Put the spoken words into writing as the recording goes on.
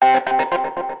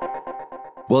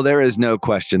Well, there is no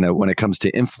question that when it comes to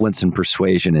influence and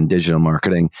persuasion in digital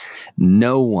marketing,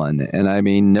 no one, and I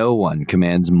mean no one,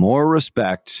 commands more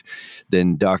respect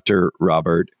than Dr.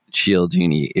 Robert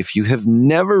Cialdini. If you have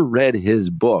never read his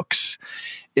books,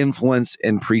 Influence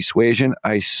and Persuasion,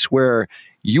 I swear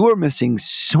you are missing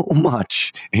so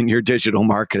much in your digital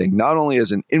marketing, not only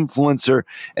as an influencer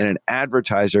and an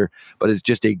advertiser, but as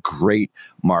just a great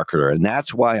marketer. And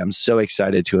that's why I'm so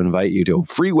excited to invite you to a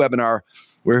free webinar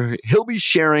where he'll be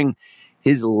sharing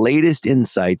his latest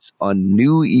insights on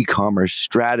new e-commerce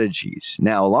strategies.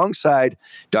 Now, alongside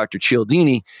Dr.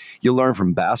 Cialdini, you'll learn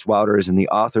from Bass Wouters and the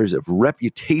authors of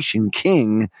Reputation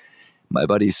King, my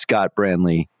buddies Scott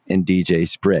Branley and DJ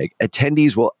Sprigg.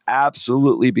 Attendees will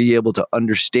absolutely be able to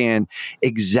understand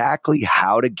exactly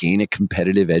how to gain a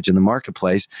competitive edge in the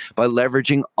marketplace by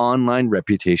leveraging online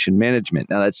reputation management.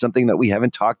 Now, that's something that we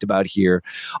haven't talked about here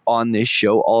on this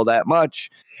show all that much.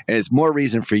 And it's more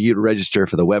reason for you to register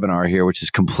for the webinar here, which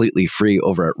is completely free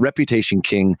over at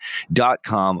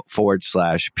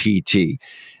reputationking.com/PT.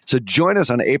 So join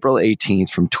us on April 18th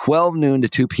from 12 noon to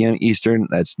 2 p.m. Eastern.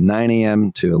 That's 9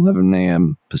 a.m. to 11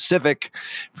 a.m. Pacific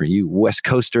for you West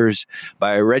Coasters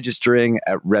by registering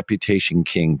at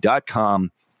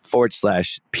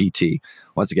reputationking.com/PT.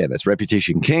 Once again, that's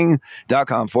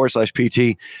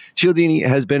reputationking.com/PT. Cialdini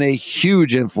has been a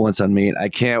huge influence on me, and I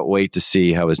can't wait to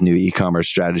see how his new e-commerce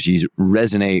strategies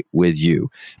resonate with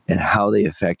you and how they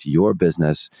affect your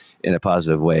business in a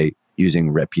positive way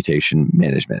using reputation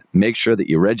management. Make sure that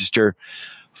you register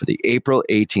for the April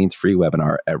 18th free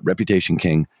webinar at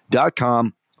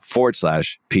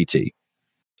reputationking.com/PT.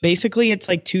 Basically, it's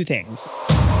like two things.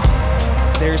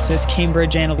 There's this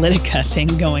Cambridge Analytica thing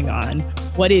going on.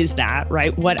 What is that,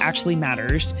 right? What actually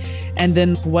matters? And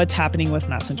then what's happening with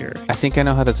Messenger? I think I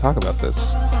know how to talk about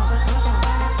this.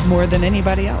 More than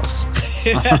anybody else.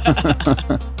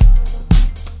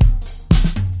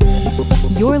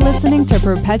 You're listening to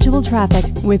Perpetual Traffic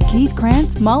with Keith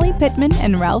Krantz, Molly Pittman,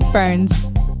 and Ralph Burns.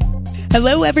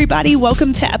 Hello, everybody.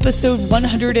 Welcome to episode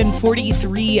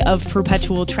 143 of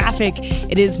Perpetual Traffic.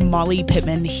 It is Molly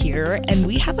Pittman here, and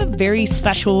we have a very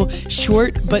special,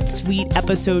 short but sweet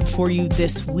episode for you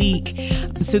this week.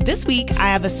 So this week, I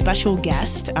have a special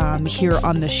guest here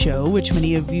on the show, which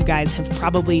many of you guys have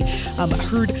probably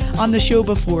heard on the show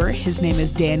before. His name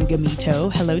is Dan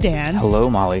Gamito. Hello, Dan. Hello,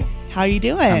 Molly. How are you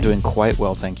doing? I'm doing quite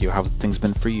well, thank you. How have things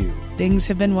been for you? Things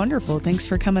have been wonderful. Thanks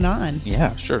for coming on.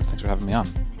 Yeah, sure. Thanks for having me on.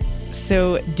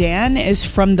 So Dan is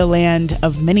from the land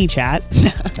of ManyChat.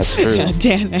 That's true.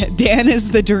 Dan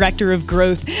is the director of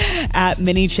growth at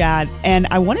ManyChat. And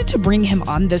I wanted to bring him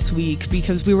on this week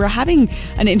because we were having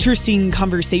an interesting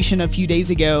conversation a few days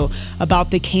ago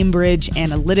about the Cambridge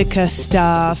Analytica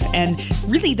stuff and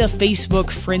really the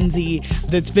Facebook frenzy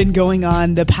that's been going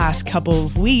on the past couple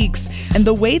of weeks. And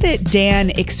the way that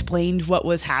Dan explained what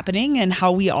was happening and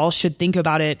how we all should think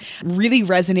about it really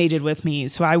resonated with me.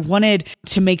 So I wanted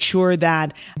to make sure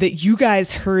that you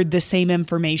guys heard the same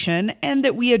information and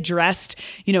that we addressed,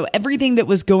 everything that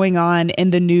was going on in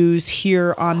the news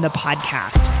here on the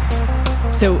podcast.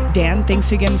 So Dan,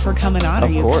 thanks again for coming on. Are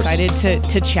you excited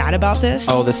to chat about this?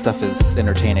 Oh, this stuff is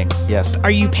entertaining. Yes.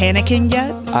 Are you panicking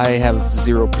yet? I have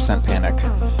 0% panic.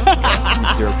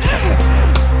 0% panic.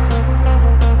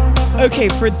 Okay,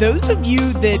 for those of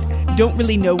you that don't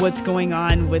really know what's going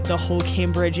on with the whole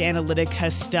Cambridge Analytica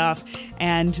stuff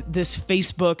and this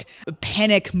Facebook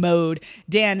panic mode,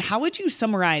 Dan, how would you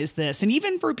summarize this? And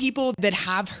even for people that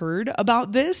have heard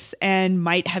about this and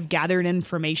might have gathered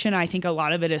information, I think a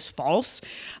lot of it is false.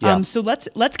 Yeah. So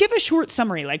let's give a short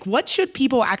summary. Like, what should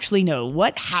people actually know?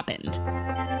 What happened?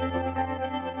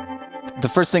 The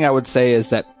first thing I would say is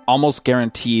that almost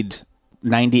guaranteed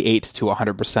 98 to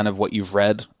 100% of what you've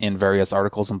read in various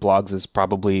articles and blogs is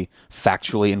probably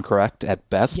factually incorrect at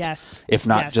best. Yes. If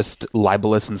not Yes. just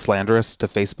libelous and slanderous to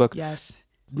Facebook. Yes.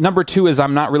 Number two is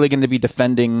I'm not really going to be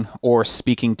defending or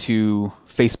speaking to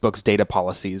Facebook's data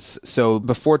policies. So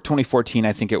before 2014,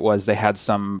 I think it was, they had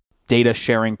some data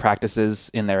sharing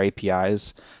practices in their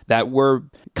APIs that were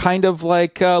kind of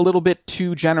like a little bit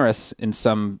too generous in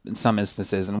some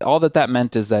instances. And all that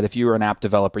meant is that if you were an app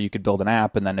developer, you could build an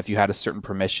app, and then if you had a certain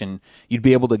permission, you'd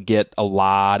be able to get a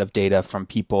lot of data from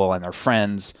people and their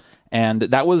friends. And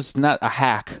that was not a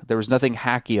hack. There was nothing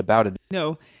hacky about it.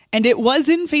 No. And it was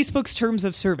in Facebook's terms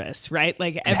of service, right?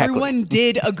 Like Exactly. everyone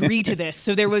did agree to this.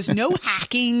 So there was no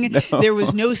hacking. There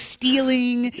was no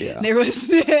stealing. Yeah. There was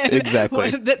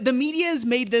Exactly. The media has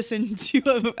made this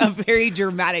into a very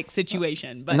dramatic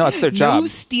situation. But no, it's their job. No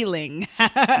stealing,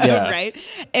 right?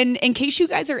 And in case you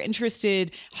guys are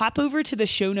interested, hop over to the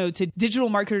show notes at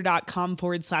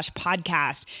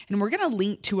digitalmarketer.com/podcast. And we're going to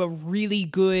link to a really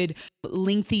good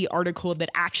lengthy article that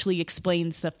actually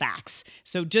explains the facts.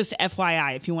 So just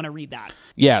FYI, if you want to read that.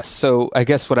 Yeah. So I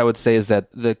guess what I would say is that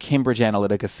the Cambridge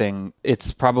Analytica thing,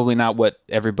 it's probably not what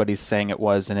everybody's saying it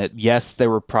was. And yes, there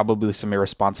were probably some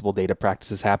irresponsible data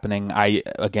practices happening. I,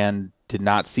 again, did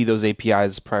not see those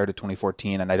APIs prior to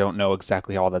 2014, and I don't know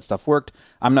exactly how all that stuff worked.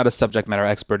 I'm not a subject matter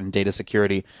expert in data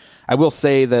security. I will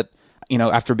say that,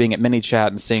 after being at ManyChat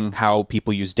and seeing how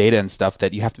people use data and stuff,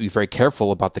 that you have to be very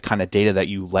careful about the kind of data that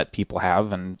you let people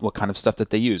have and what kind of stuff that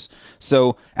they use.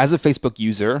 So as a Facebook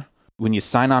user, when you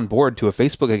sign on board to a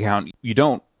Facebook account, you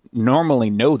don't normally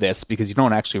know this because you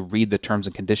don't actually read the terms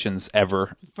and conditions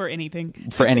ever for anything.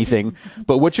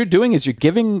 But what you're doing is you're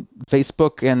giving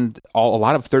Facebook and a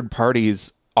lot of third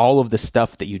parties all of the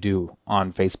stuff that you do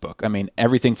on Facebook. I mean,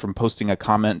 everything from posting a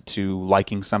comment to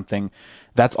liking something,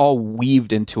 that's all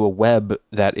weaved into a web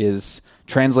that is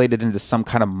translated into some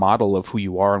kind of model of who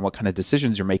you are and what kind of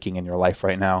decisions you're making in your life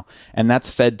right now. And that's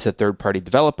fed to third-party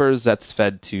developers, that's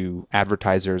fed to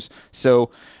advertisers. So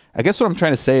I guess what I'm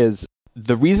trying to say is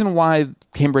the reason why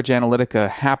Cambridge Analytica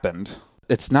happened,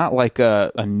 it's not like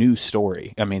a new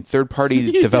story. I mean,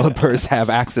 third-party developers have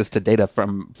access to data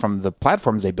from the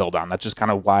platforms they build on. That's just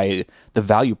kind of why the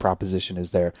value proposition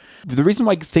is there. The reason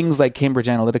why things like Cambridge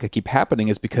Analytica keep happening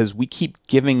is because we keep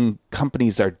giving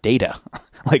companies our data.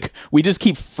 Like, we just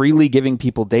keep freely giving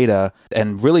people data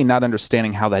and really not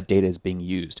understanding how that data is being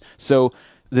used. So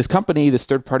this company, this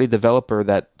third-party developer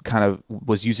that kind of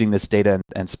was using this data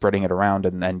and spreading it around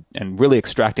and really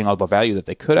extracting all the value that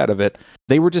they could out of it,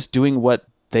 they were just doing what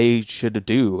they should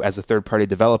do as a third-party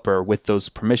developer with those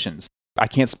permissions. I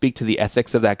can't speak to the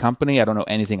ethics of that company. I don't know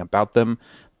anything about them.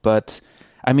 But,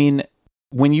 I mean,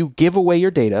 when you give away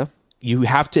your data, you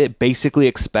have to basically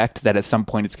expect that at some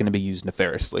point it's going to be used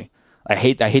nefariously. I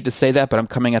hate to say that, but I'm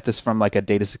coming at this from like a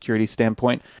data security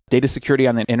standpoint. Data security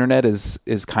on the internet is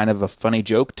kind of a funny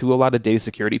joke to a lot of data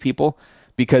security people,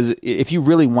 because if you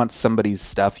really want somebody's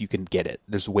stuff, you can get it.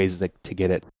 There's ways to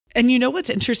get it. And you know what's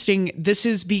interesting? This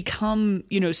has become,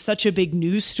 such a big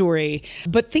news story.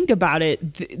 But think about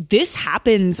it. This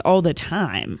happens all the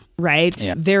time, right?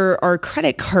 Yeah. There are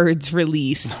credit cards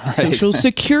released, right. Social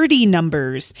security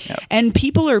numbers, and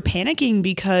people are panicking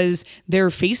because their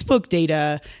Facebook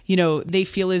data, they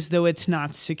feel as though it's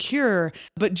not secure.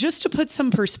 But just to put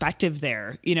some perspective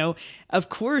there, of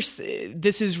course,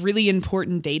 this is really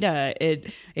important data.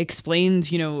 It explains,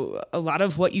 a lot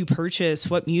of what you purchase,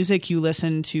 what music you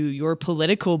listen to, your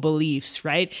political beliefs,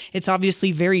 right? It's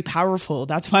obviously very powerful.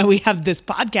 That's why we have this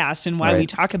podcast and why we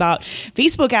talk about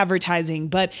Facebook advertising.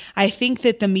 But I think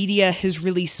that the media has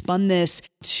really spun this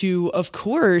to, of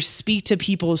course, speak to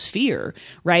people's fear,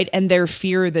 right? And their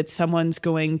fear that someone's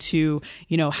going to,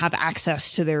 have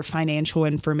access to their financial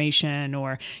information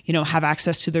or, have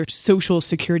access to their social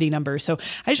security number. So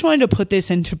I just wanted to put this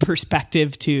into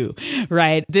perspective too,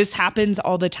 right? This happens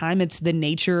all the time. It's the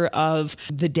nature of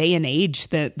the day and age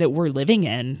that we're living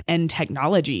in and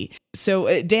technology.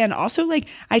 So Dan, also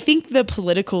I think the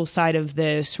political side of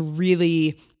this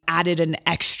really added an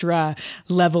extra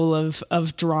level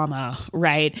of drama,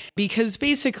 right? Because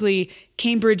basically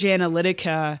Cambridge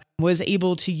Analytica was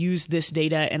able to use this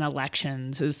data in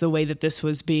elections is the way that this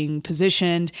was being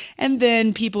positioned. And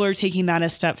then people are taking that a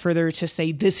step further to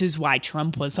say this is why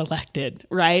Trump was elected,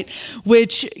 right?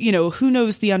 Which, who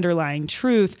knows the underlying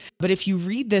truth. But if you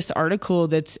read this article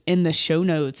that's in the show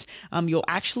notes, you'll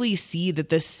actually see that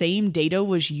the same data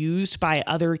was used by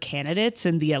other candidates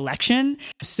in the election.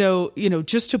 So,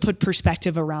 just to put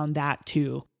perspective around that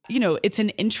too. It's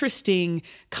an interesting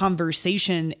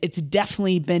conversation. It's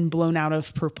definitely been blown out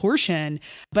of proportion,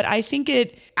 but I think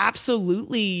it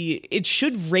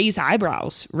should raise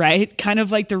eyebrows, right? Kind of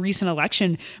like the recent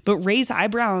election, but raise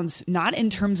eyebrows, not in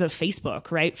terms of Facebook,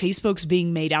 right? Facebook's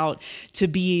being made out to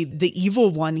be the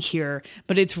evil one here,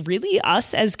 but it's really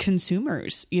us as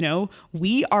consumers.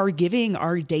 We are giving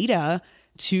our data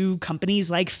to companies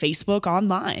like Facebook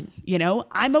online.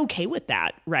 I'm okay with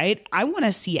that, right? I want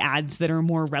to see ads that are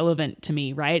more relevant to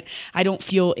me, right? I don't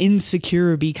feel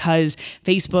insecure because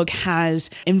Facebook has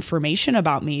information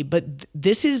about me, but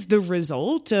this is the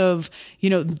result of,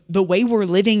 the way we're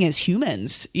living as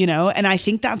humans, and I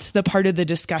think that's the part of the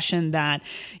discussion that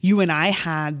you and I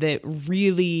had that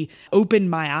really opened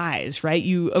my eyes, right?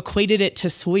 You equated it to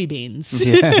soybeans.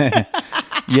 Yeah.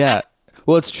 Yeah.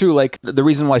 Well, it's true. Like the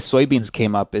reason why soybeans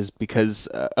came up is because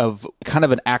of kind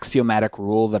of an axiomatic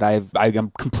rule that I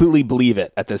completely believe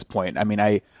it at this point. I mean,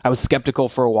 I was skeptical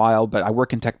for a while, but I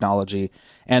work in technology,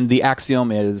 and the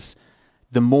axiom is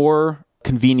the more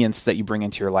convenience that you bring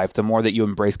into your life, the more that you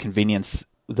embrace convenience,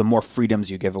 the more freedoms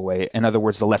you give away. In other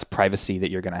words, the less privacy that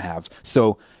you're going to have.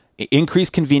 So increase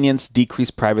convenience,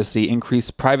 decrease privacy, increase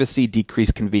privacy,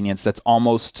 decrease convenience. That's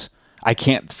almost... I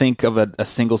can't think of a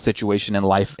single situation in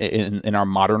life, in our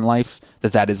modern life,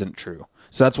 that isn't true.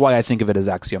 So that's why I think of it as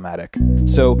axiomatic.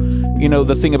 So,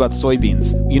 the thing about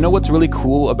soybeans, what's really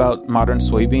cool about modern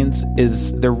soybeans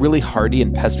is they're really hardy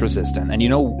and pest resistant. And you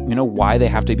know why they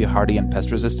have to be hardy and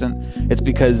pest resistant? It's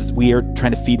because we are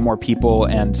trying to feed more people,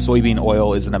 and soybean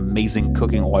oil is an amazing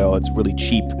cooking oil. It's really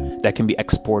cheap, that can be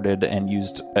exported and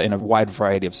used in a wide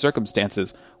variety of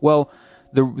circumstances. Well,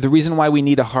 the reason why we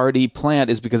need a hardy plant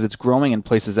is because it's growing in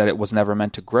places that it was never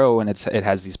meant to grow, and it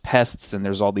has these pests, and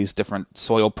there's all these different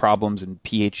soil problems and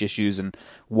pH issues and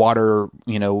water,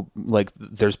 like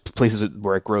there's places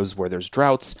where it grows where there's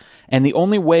droughts. And the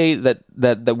only way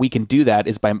that we can do that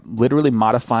is by literally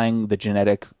modifying the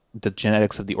genetics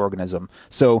of the organism.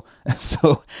 So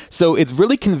it's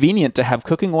really convenient to have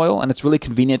cooking oil, and it's really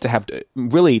convenient to have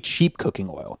really cheap cooking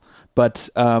oil. But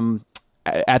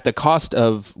at the cost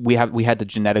of we had to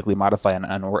genetically modify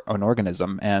an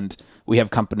organism, and we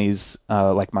have companies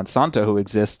like Monsanto who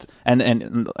exist.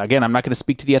 And again, I'm not going to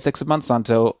speak to the ethics of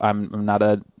Monsanto. I'm not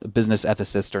a business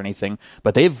ethicist or anything,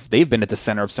 but they've been at the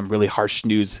center of some really harsh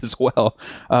news as well.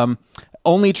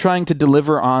 Only trying to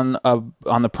deliver on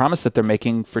the promise that they're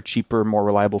making for cheaper, more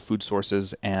reliable food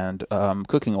sources and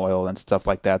cooking oil and stuff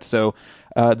like that. So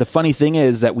the funny thing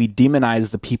is that we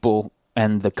demonize the people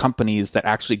and the companies that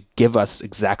actually give us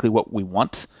exactly what we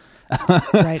want.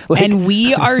 Right. And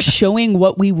we are showing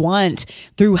what we want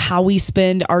through how we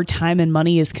spend our time and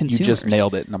money as consumers. You just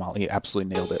nailed it, Namali. You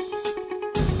absolutely nailed it.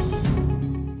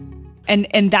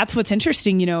 And that's what's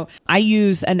interesting. I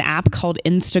use an app called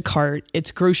Instacart.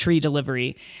 It's grocery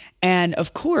delivery. And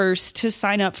of course, to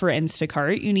sign up for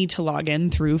Instacart, you need to log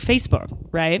in through Facebook,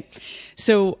 right?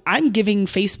 So I'm giving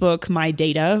Facebook my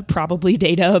data, probably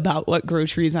data about what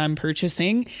groceries I'm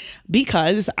purchasing,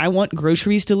 because I want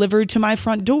groceries delivered to my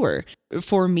front door.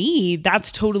 For me,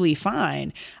 that's totally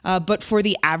fine. But for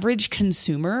the average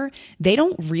consumer, they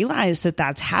don't realize that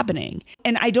that's happening.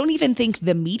 And I don't even think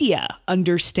the media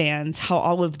understands how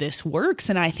all of this works.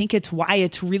 And I think it's why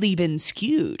it's really been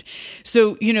skewed.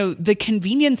 So, the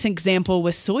convenience example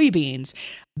with soybeans,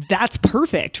 that's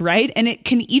perfect, right? And it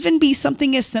can even be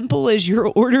something as simple as you're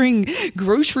ordering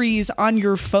groceries on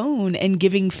your phone and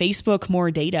giving Facebook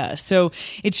more data. So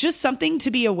it's just something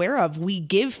to be aware of. We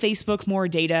give Facebook more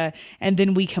data and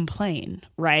then we complain,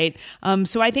 right?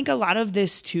 So I think a lot of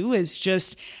this too is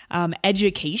just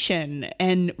education,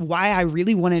 and why I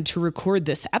really wanted to record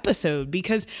this episode,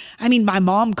 because my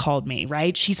mom called me,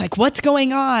 right? She's like, "What's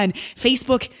going on?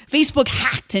 Facebook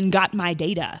hacked and got my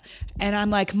data." And I'm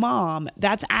like, "Mom,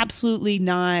 that's absolutely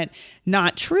not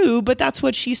true, but that's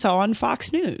what she saw on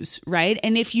Fox News," right?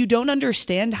 And if you don't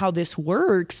understand how this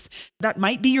works, that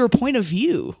might be your point of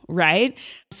view, right?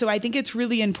 So I think it's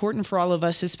really important for all of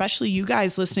us, especially you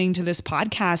guys listening to this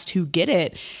podcast who get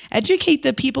it, educate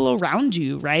the people around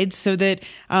you, right? So that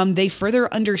they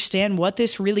further understand what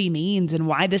this really means and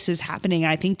why this is happening.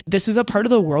 I think this is a part of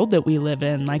the world that we live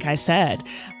in, like I said,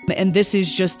 and this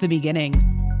is just the beginning.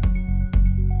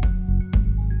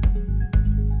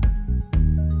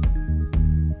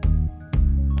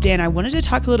 Dan, I wanted to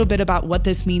talk a little bit about what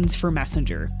this means for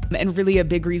Messenger. And really a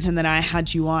big reason that I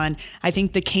had you on, I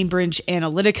think the Cambridge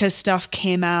Analytica stuff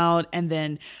came out, and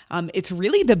then it's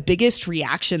really the biggest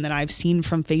reaction that I've seen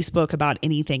from Facebook about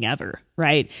anything ever,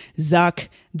 right? Zuck,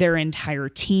 their entire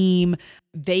team,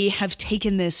 they have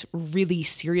taken this really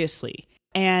seriously.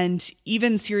 And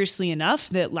even seriously enough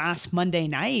that last Monday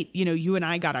night, you and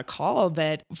I got a call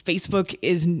that Facebook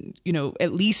is,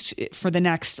 at least for the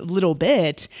next little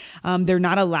bit, they're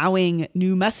not allowing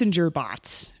new Messenger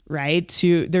bots, right?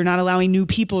 They're not allowing new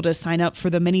people to sign up for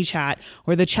the ManyChat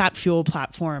or the Chat Fuel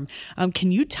platform.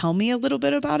 Can you tell me a little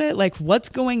bit about it? Like, what's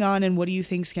going on and what do you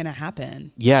think is going to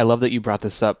happen? Yeah, I love that you brought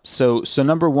this up. So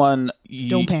number one,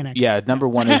 don't panic. Yeah, number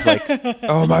one is like,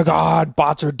 oh my God,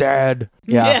 bots are dead.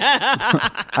 Yeah.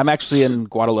 I'm actually in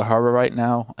Guadalajara right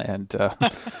now, and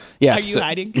yeah. Are you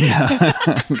hiding?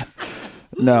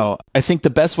 No, I think the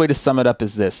best way to sum it up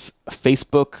is this.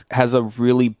 Facebook has a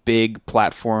really big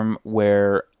platform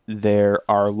where there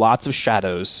are lots of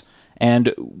shadows.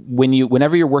 And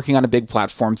whenever you're working on a big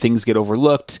platform, things get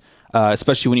overlooked,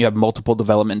 especially when you have multiple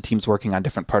development teams working on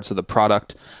different parts of the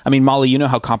product. I mean, Molly, you know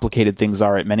how complicated things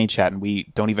are at ManyChat, and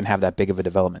we don't even have that big of a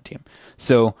development team.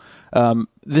 So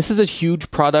this is a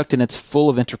huge product, and it's full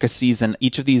of intricacies, and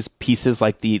each of these pieces,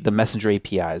 like the Messenger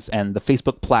APIs and the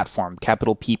Facebook platform,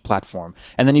 capital P platform,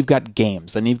 and then you've got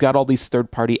games, and you've got all these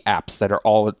third-party apps that are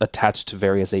all attached to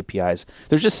various APIs.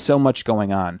 There's just so much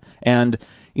going on. And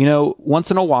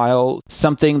once in a while,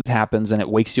 something happens and it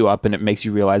wakes you up and it makes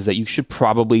you realize that you should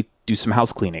probably do some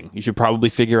house cleaning. You should probably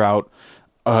figure out,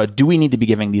 do we need to be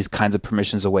giving these kinds of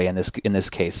permissions away in this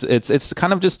case? It's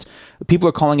kind of just, people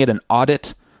are calling it an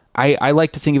audit. I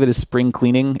like to think of it as spring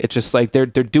cleaning. It's just like they're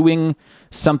doing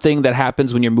something that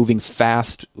happens when you're moving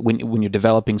fast, when you're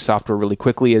developing software really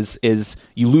quickly, is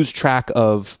you lose track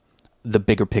of the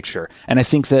bigger picture. And I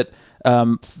think that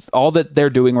all that they're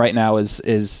doing right now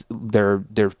is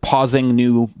they're pausing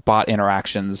new bot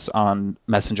interactions on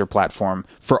Messenger platform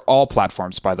for all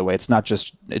platforms. By the way, it's not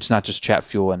just Chat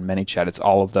Fuel and ManyChat. It's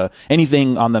all of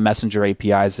anything on the Messenger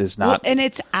APIs is not. Well, and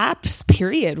it's apps,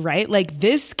 period, right? Like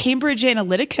this Cambridge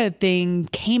Analytica thing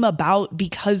came about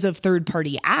because of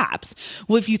third-party apps.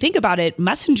 Well, if you think about it,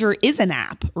 Messenger is an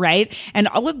app, right? And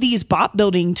all of these bot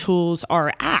building tools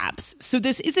are apps. So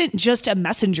this isn't just a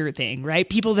Messenger thing, right?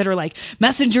 People that are like,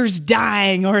 Messenger's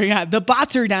dying or the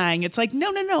bots are dying. It's like,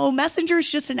 no. Messenger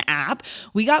is just an app.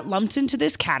 We got lumped into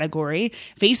this category.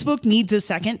 Facebook needs a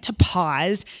second to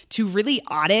pause to really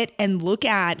audit and look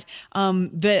at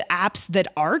the apps that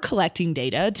are collecting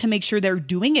data to make sure they're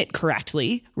doing it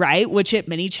correctly, right? Which at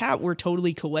ManyChat, we're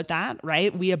totally cool with that,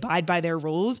 right? We abide by their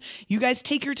rules. You guys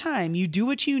take your time. You do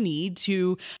what you need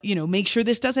to, make sure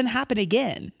this doesn't happen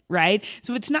again, right?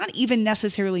 So it's not even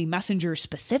necessarily Messenger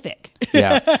specific.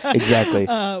 Yeah, exactly.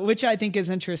 Which I think is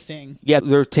interesting. Yeah,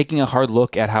 they're taking a hard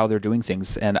look at how they're doing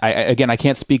things. And I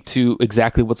can't speak to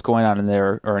exactly what's going on in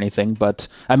there or anything, but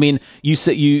I mean,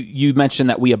 you mentioned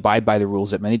that we abide by the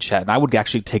rules at ManyChat, and I would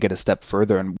actually take it a step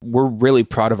further. And we're really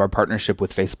proud of our partnership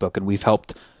with Facebook, and we've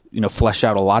helped flesh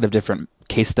out a lot of different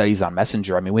case studies on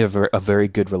Messenger. I mean, we have a very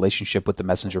good relationship with the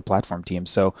Messenger platform team.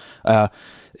 So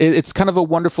it's kind of a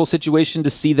wonderful situation to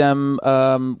see them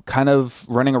kind of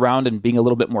running around and being a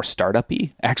little bit more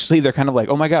startup-y. Actually, they're kind of like,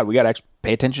 oh my God, we got to actually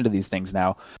pay attention to these things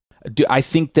now. I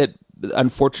think that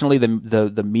unfortunately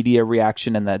the media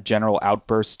reaction and that general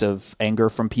outburst of anger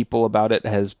from people about it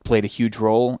has played a huge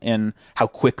role in how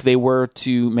quick they were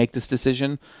to make this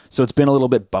decision. So it's been a little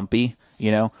bit bumpy,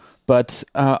 But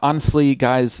honestly,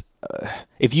 guys,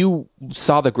 if you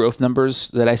saw the growth numbers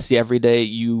that I see every day,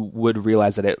 you would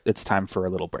realize that it's time for a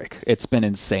little break. It's been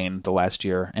insane the last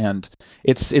year, and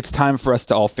it's time for us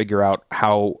to all figure out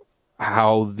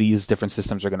how these different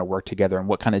systems are going to work together and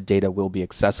what kind of data will be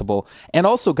accessible. And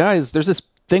also, guys, there's this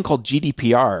thing called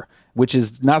GDPR, which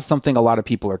is not something a lot of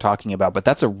people are talking about, but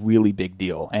that's a really big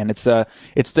deal. And it's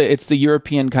the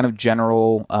European kind of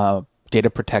general data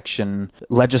protection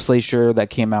legislature that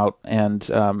came out, and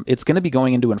it's going to be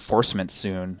going into enforcement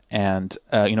soon. And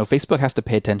Facebook has to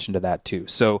pay attention to that too.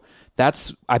 So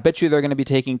I bet you they're going to be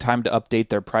taking time to update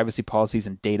their privacy policies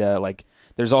and data. Like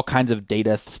there's all kinds of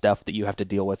data stuff that you have to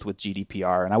deal with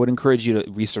GDPR, and I would encourage you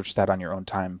to research that on your own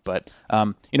time. But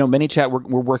ManyChat,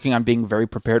 we're working on being very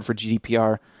prepared for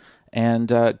GDPR. And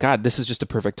God, this is just a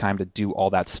perfect time to do all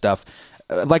that stuff.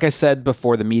 Like I said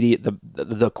before, the media,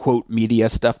 the quote media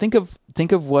stuff. Think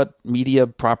of what media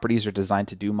properties are designed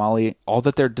to do, Molly. All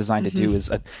that they're designed to do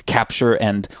is capture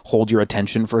and hold your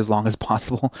attention for as long as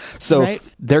possible. So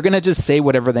they're going to just say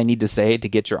whatever they need to say to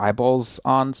get your eyeballs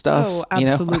on stuff. Oh,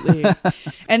 absolutely.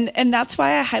 And that's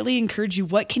why I highly encourage you.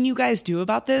 What can you guys do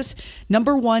about this?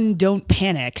 Number one, don't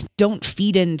panic. Don't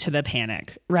feed into the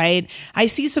panic, right? I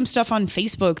see some stuff on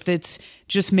Facebook that's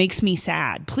just makes me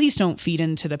sad. Please don't feed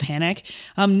into the panic.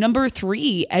 Number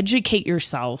three, educate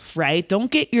yourself, right?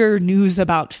 Don't get your news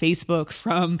about Facebook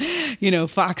from,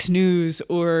 Fox News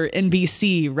or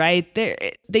NBC, right?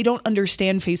 They don't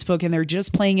understand Facebook and they're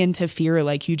just playing into fear,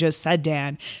 like you just said,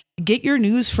 Dan. Get your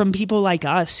news from people like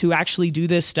us who actually do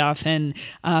this stuff and,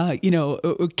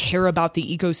 care about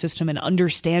the ecosystem and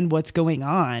understand what's going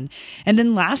on. And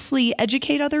then lastly,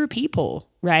 educate other people,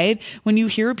 right? When you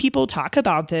hear people talk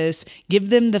about this, give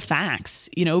them the facts,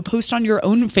 post on your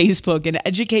own Facebook and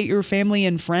educate your family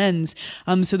and friends,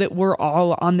 so that we're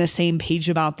all on the same page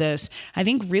about this. I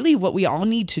think really what we all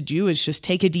need to do is just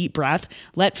take a deep breath,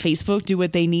 let Facebook do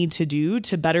what they need to do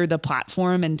to better the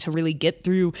platform and to really get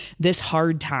through this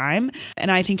hard time.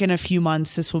 And I think in a few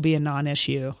months, this will be a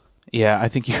non-issue. Yeah, I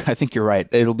think you're right.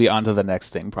 It'll be on to the next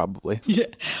thing probably. Yeah.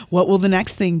 What will the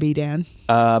next thing be, Dan?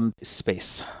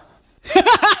 Space.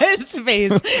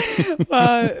 Space.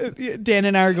 Dan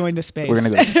and I are going to space. We're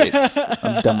going to go to space.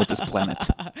 I'm done with this planet.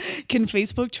 Can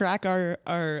Facebook track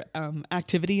our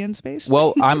activity in space?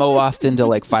 Well, I'm OAuthed into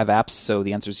like 5 apps, so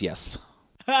the answer is yes.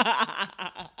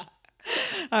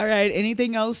 All right.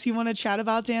 Anything else you want to chat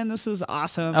about, Dan? This is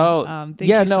awesome. Oh, thank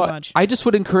you so much. I just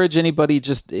would encourage anybody.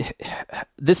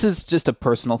 This is just a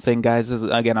personal thing, guys.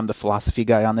 Again, I'm the philosophy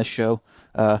guy on this show.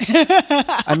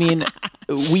 I mean,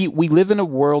 we live in a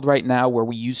world right now where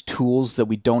we use tools that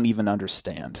we don't even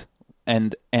understand,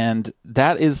 and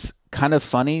that is kind of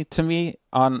funny to me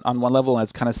on one level, and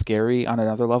it's kind of scary on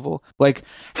another level. Like,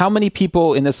 how many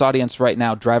people in this audience right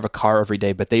now drive a car every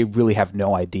day, but they really have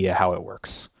no idea how it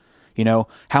works?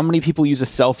 How many people use a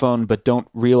cell phone but don't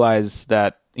realize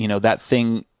that that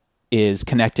thing is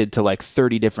connected to like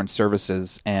 30 different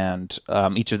services, and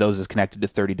each of those is connected to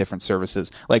 30 different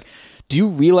services. Like, do you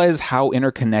realize how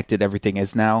interconnected everything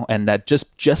is now? And that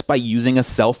just by using a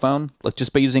cell phone, like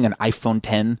just by using an iPhone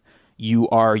 10, you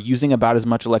are using about as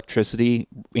much electricity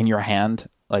in your hand,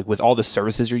 like with all the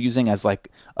services you're using, as like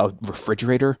a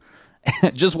refrigerator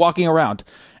just walking around.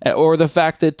 Or the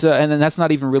fact that, and then that's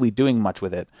not even really doing much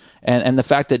with it. And the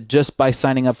fact that just by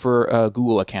signing up for a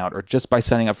Google account or just by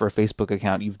signing up for a Facebook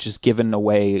account, you've just given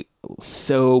away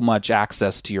so much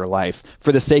access to your life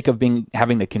for the sake of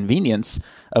having the convenience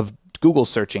of Google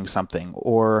searching something,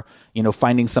 or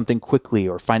finding something quickly,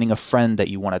 or finding a friend that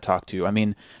you want to talk to. I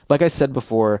mean, like I said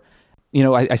before,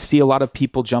 I see a lot of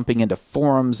people jumping into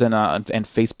forums and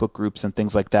Facebook groups and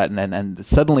things like that, and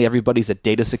suddenly everybody's a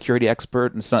data security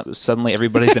expert, and suddenly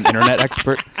everybody's an internet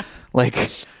expert. Like,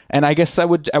 and I guess I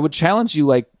would challenge you,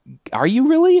 like, are you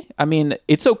really? I mean,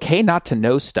 it's okay not to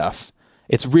know stuff.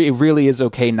 It really is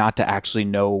okay not to actually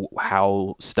know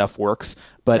how stuff works.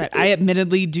 But right. I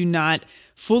admittedly do not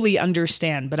fully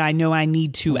understand, but I know I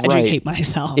need to educate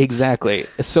myself. Exactly.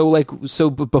 So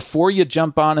before you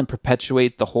jump on and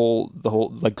perpetuate the whole,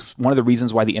 like, one of the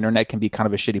reasons why the internet can be kind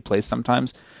of a shitty place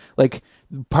sometimes, like,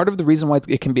 part of the reason why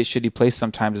it can be a shitty place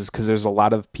sometimes is because there's a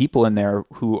lot of people in there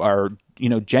who are,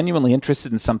 genuinely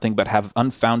interested in something, but have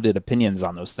unfounded opinions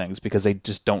on those things because they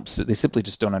simply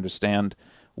just don't understand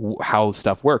how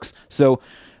stuff works. So,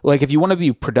 like, if you want to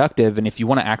be productive and if you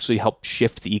want to actually help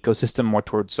shift the ecosystem more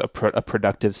towards a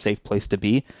productive, safe place to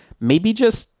be, maybe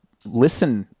just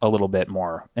listen a little bit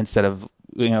more instead of,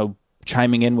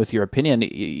 chiming in with your opinion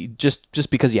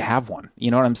just because you have one. You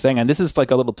know what I'm saying? And this is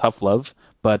like a little tough love,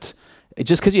 but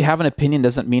just because you have an opinion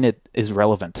doesn't mean it is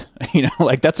relevant.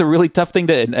 Like, that's a really tough thing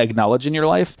to acknowledge in your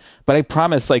life. But I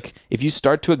promise, like, if you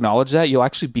start to acknowledge that, you'll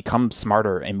actually become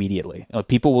smarter immediately.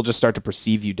 People will just start to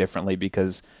perceive you differently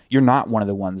because you're not one of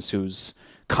the ones who's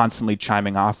constantly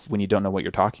chiming off when you don't know what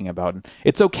you're talking about. And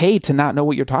it's okay to not know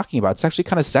what you're talking about. It's actually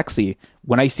kind of sexy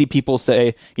when I see people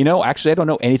say, actually, I don't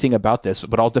know anything about this,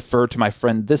 but I'll defer to my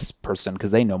friend this person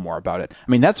because they know more about it. I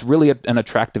mean, that's really an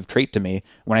attractive trait to me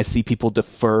when I see people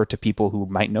defer to people who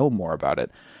might know more about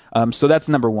it. So that's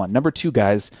number one. Number two,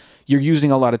 guys, you're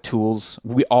using a lot of tools.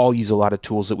 We all use a lot of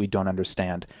tools that we don't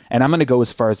understand. And I'm going to go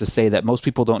as far as to say that most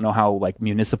people don't know how, like,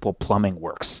 municipal plumbing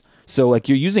works. So, like,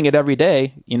 you're using it every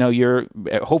day.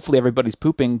 Hopefully everybody's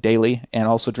pooping daily and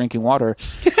also drinking water.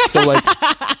 So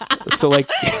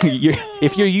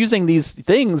if you're using these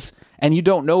things and you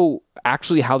don't know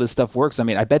actually how this stuff works, I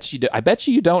mean, I bet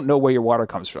you don't know where your water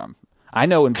comes from. I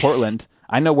know in Portland.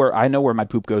 I know where my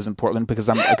poop goes in Portland because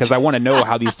I want to know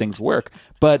how these things work.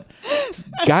 But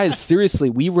guys, seriously,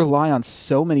 we rely on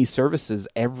so many services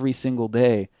every single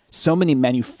day. So many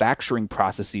manufacturing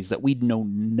processes that we know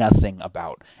nothing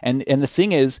about. And the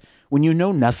thing is, when you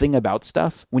know nothing about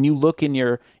stuff, when you look in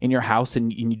your house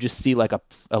and you just see like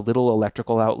a little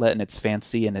electrical outlet and it's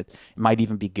fancy and it might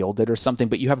even be gilded or something,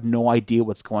 but you have no idea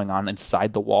what's going on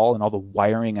inside the wall and all the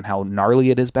wiring and how gnarly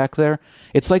it is back there.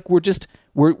 It's like we're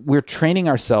we're training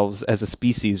ourselves as a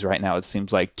species right now, it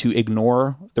seems like, to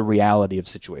ignore the reality of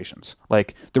situations.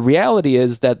 Like, the reality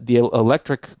is that the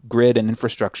electric grid and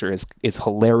infrastructure is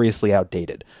hilariously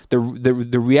outdated.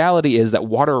 The reality is that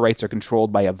water rights are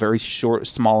controlled by a very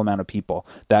small amount of people,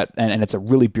 and it's a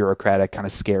really bureaucratic, kind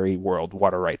of scary world,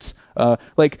 water rights.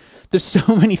 Like, there's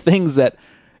so many things that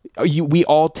we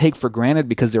all take for granted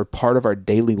because they're part of our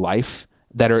daily life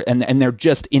and they're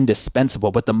just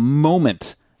indispensable. But the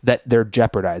moment that they're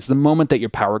jeopardized, the moment that your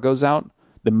power goes out,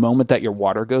 the moment that your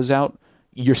water goes out,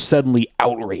 you're suddenly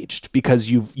outraged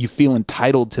because you feel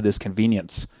entitled to this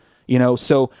convenience.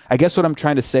 So I guess what I'm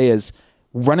trying to say is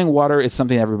running water is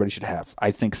something everybody should have. I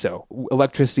think so.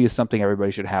 Electricity is something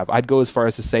everybody should have. I'd go as far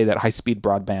as to say that high-speed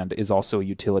broadband is also a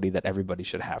utility that everybody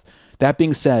should have. That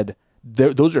being said,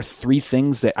 those are three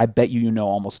things that I bet you know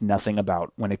almost nothing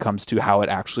about when it comes to how it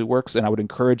actually works. And I would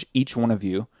encourage each one of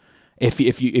you,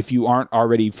 if you aren't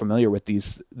already familiar with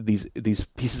these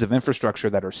pieces of infrastructure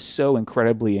that are so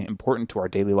incredibly important to our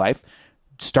daily life,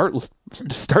 start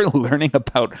learning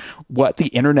about how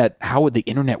the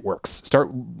internet works. Start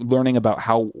learning about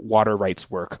how water rights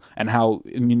work and how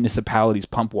municipalities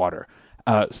pump water.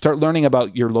 Start learning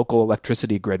about your local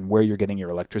electricity grid and where you're getting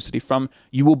your electricity from.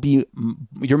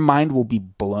 Your mind will be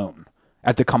blown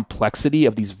at the complexity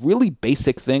of these really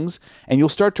basic things, and you'll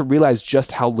start to realize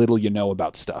just how little you know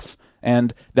about stuff.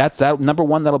 And that's that. Number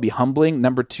one, that'll be humbling.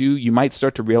 Number two, you might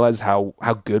start to realize how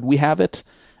good we have it,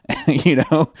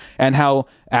 and how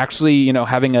actually,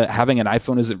 having an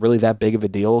iPhone isn't really that big of a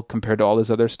deal compared to all this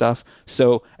other stuff.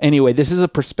 So anyway, this is a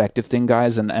perspective thing,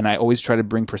 guys. And I always try to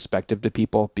bring perspective to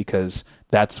people because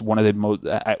that's one of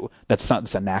the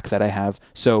that's a knack that I have.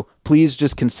 So please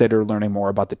just consider learning more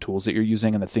about the tools that you're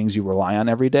using and the things you rely on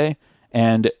every day,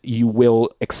 and you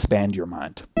will expand your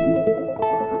mind.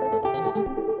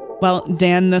 Well,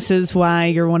 Dan, this is why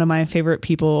you're one of my favorite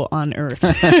people on earth.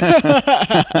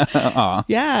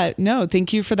 Yeah, no,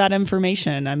 thank you for that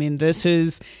information. I mean, this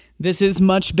is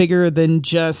much bigger than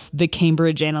just the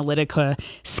Cambridge Analytica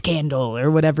scandal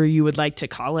or whatever you would like to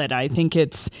call it. I think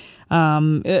it's,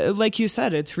 like you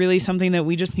said, it's really something that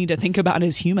we just need to think about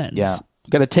as humans. Yeah. You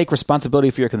got to take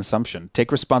responsibility for your consumption.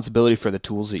 Take responsibility for the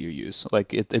tools that you use. Like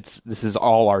this is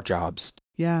all our jobs.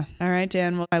 Yeah. All right,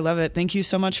 Dan. Well, I love it. Thank you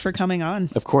so much for coming on.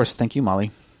 Of course. Thank you,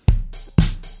 Molly.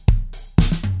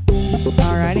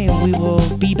 All righty. We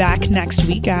will be back next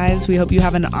week, guys. We hope you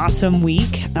have an awesome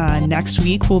week. Next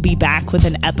week, we'll be back with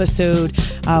an episode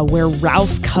where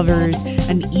Ralph covers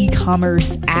an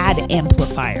e-commerce ad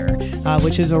amplifier,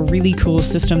 which is a really cool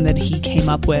system that he came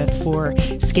up with for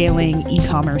scaling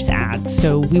e-commerce ads.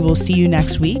 So we will see you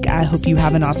next week. I hope you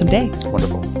have an awesome day.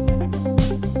 Wonderful.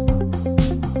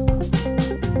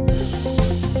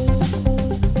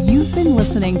 You've been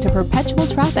listening to Perpetual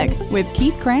Traffic with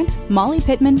Keith Krantz, Molly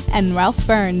Pittman, and Ralph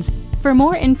Burns. For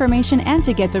more information and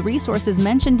to get the resources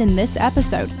mentioned in this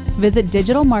episode, visit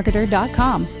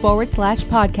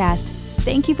digitalmarketer.com/podcast.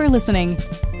 Thank you for listening.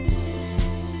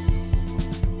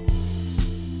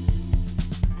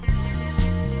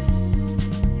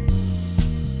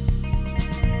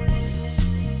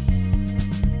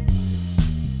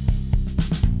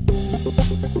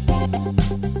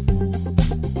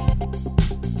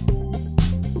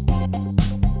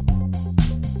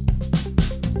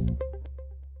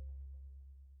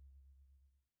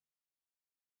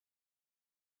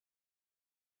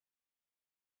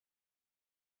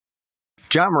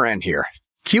 John Moran here.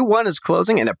 Q1 is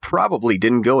closing and it probably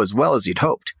didn't go as well as you'd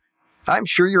hoped. I'm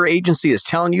sure your agency is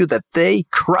telling you that they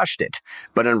crushed it,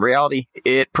 but in reality,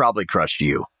 it probably crushed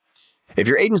you. If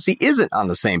your agency isn't on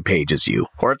the same page as you,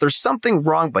 or if there's something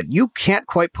wrong but you can't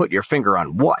quite put your finger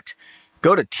on what,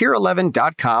 go to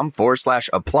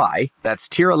tier11.com/apply. That's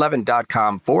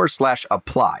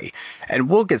tier11.com/apply. And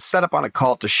we'll get set up on a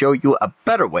call to show you a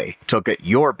better way to look at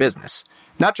your business,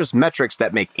 not just metrics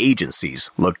that make agencies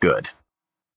look good.